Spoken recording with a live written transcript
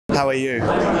How are you?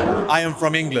 I am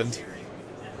from England.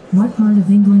 What part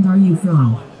of England are you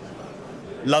from?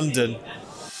 London.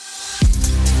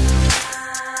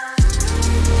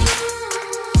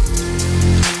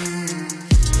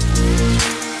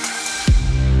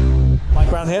 Mike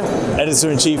Brown here,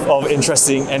 Editor-in-Chief of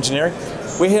Interesting Engineering.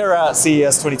 We're here at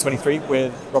CES 2023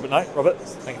 with Robert Knight. Robert,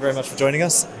 thank you very much for joining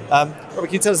us. Robert,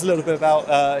 can you tell us a little bit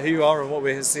about who you are and what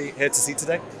we're here to see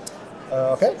today?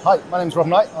 Okay, hi, my name's Rob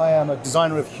Knight. I am a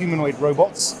designer of humanoid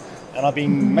robots, and I've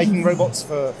been making robots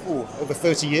for over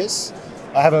 30 years.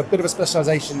 I have a bit of a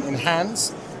specialization in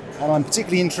hands, and I'm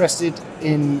particularly interested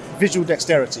in visual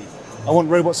dexterity. I want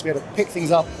robots to be able to pick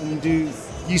things up and do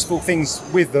useful things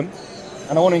with them,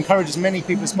 and I want to encourage as many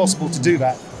people as possible to do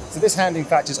that. So this hand, in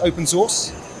fact, is open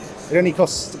source. It only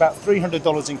costs about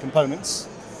 $300 in components,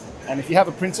 and if you have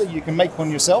a printer, you can make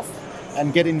one yourself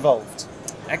and get involved.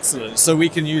 Excellent. So we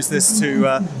can use this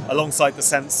to, alongside the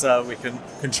sensor, we can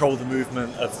control the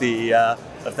movement of the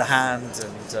hand.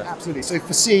 And Absolutely. So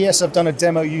for CES, I've done a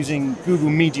demo using Google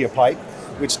Media Pipe,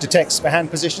 which detects the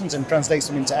hand positions and translates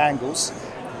them into angles.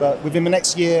 But within the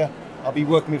next year, I'll be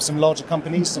working with some larger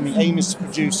companies, and the aim is to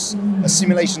produce a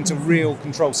simulation to real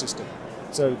control system.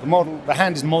 So the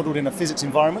hand is modeled in a physics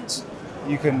environment.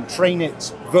 You can train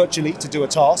it virtually to do a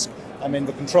task, and then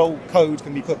the control code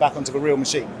can be put back onto the real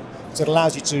machine. So it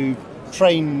allows you to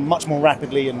train much more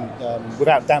rapidly and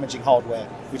without damaging hardware,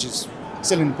 which is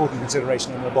still an important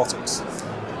consideration in robotics.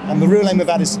 And the real aim of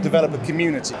that is to develop a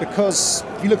community, because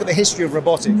if you look at the history of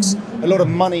robotics, a lot of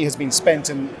money has been spent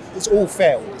and it's all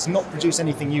failed. It's not produced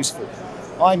anything useful.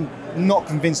 I'm not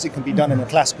convinced it can be done in a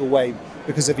classical way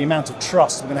because of the amount of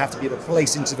trust we're going to have to be able to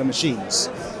place into the machines.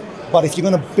 But if you're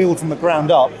going to build from the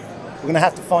ground up, we're going to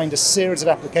have to find a series of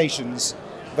applications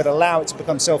that allow it to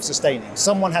become self-sustaining.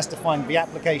 Someone has to find the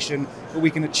application that we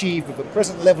can achieve with the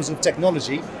present levels of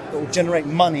technology that will generate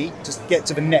money to get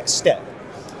to the next step.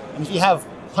 And if you have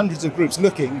hundreds of groups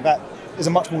looking, that is a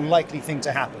much more likely thing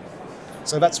to happen.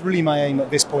 So that's really my aim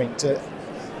at this point, to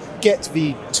get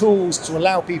the tools to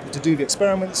allow people to do the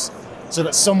experiments so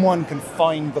that someone can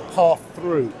find the path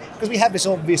through. Because we have this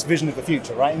obvious vision of the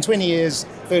future, right? In 20 years,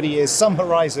 30 years, some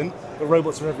horizon, the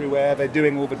robots are everywhere, they're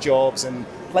doing all the jobs, and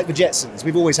like the Jetsons,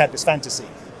 we've always had this fantasy.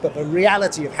 But the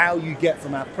reality of how you get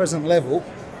from our present level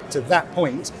to that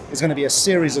point is going to be a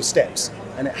series of steps,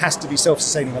 and it has to be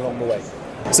self-sustaining along the way.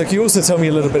 so can you also tell me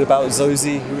a little bit about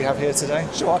Zosie, who we have here today?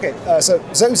 Sure, okay. So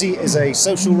Zosie is a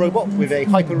social robot with a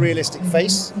hyper-realistic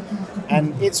face,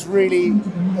 and it's really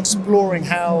exploring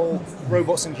how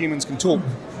robots and humans can talk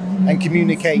and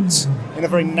communicate in a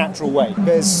very natural way.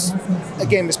 There's,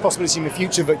 again, this possibility in the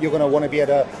future that you're going to want to be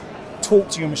able to talk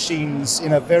to your machines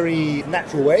in a very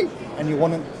natural way, and you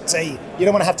want to say, you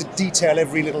don't want to have to detail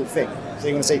every little thing. So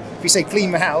you want to say, if you say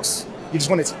clean the house, you just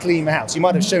want it to clean the house. You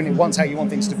might have shown it once how you want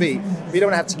things to be, but you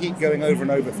don't have to keep going over and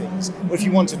over things. Or if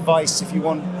you want advice, if you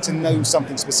want to know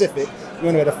something specific, you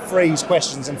want to be able to phrase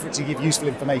questions and for it to give useful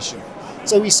information.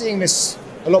 So we're seeing this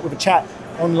a lot with the chat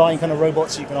online kind of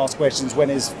robots. You can ask questions, when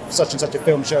is such and such a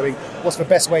film showing, what's the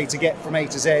best way to get from A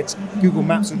to Z. Google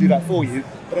Maps will do that for you.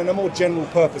 But in a more general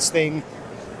purpose thing,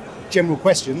 general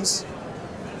questions,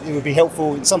 it would be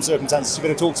helpful in some circumstances to be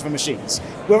able to talk to the machines.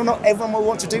 Whether or not everyone will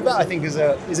want to do that, I think is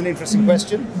an interesting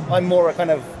question. I'm more a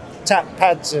kind of tap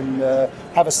pads and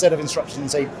have a set of instructions and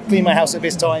say, clean my house at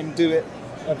this time, do it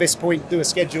at this point, do a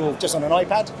schedule just on an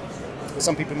iPad. But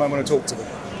some people might want to talk to them.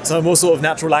 So more sort of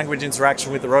natural language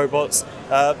interaction with the robots.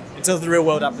 In terms of the real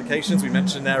world applications, we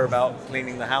mentioned there about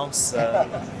cleaning the house.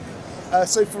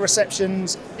 So for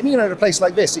receptions, in a place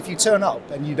like this, if you turn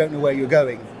up and you don't know where you're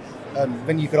going,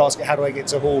 then you could ask it, how do I get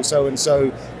to hall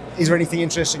so-and-so? Is there anything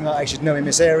interesting that I should know in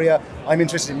this area? I'm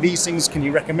interested in these things, can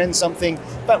you recommend something?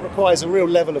 That requires a real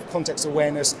level of context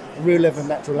awareness, a real level of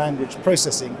natural language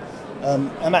processing,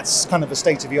 and that's kind of the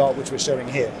state of the art which we're showing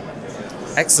here.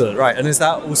 Excellent, right. And is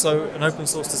that also an open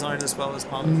source design as well as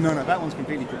part of it? No, that one's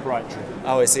completely proprietary.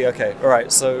 Oh, I see, okay. All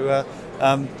right, so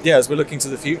as we're looking to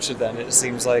the future then, it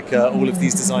seems like all of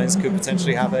these designs could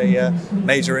potentially have a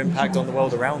major impact on the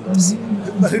world around us.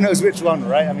 Who knows which one,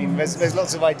 right? I mean, there's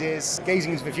lots of ideas.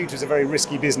 Gazing into the future is a very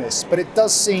risky business, but it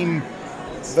does seem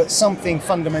that something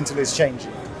fundamental is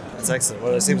changing. That's excellent.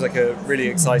 Well, it seems like a really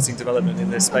exciting development in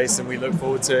this space, and we look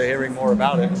forward to hearing more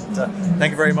about it. And,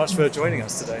 thank you very much for joining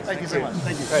us today. Thank you so much.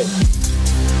 Thank you. Great.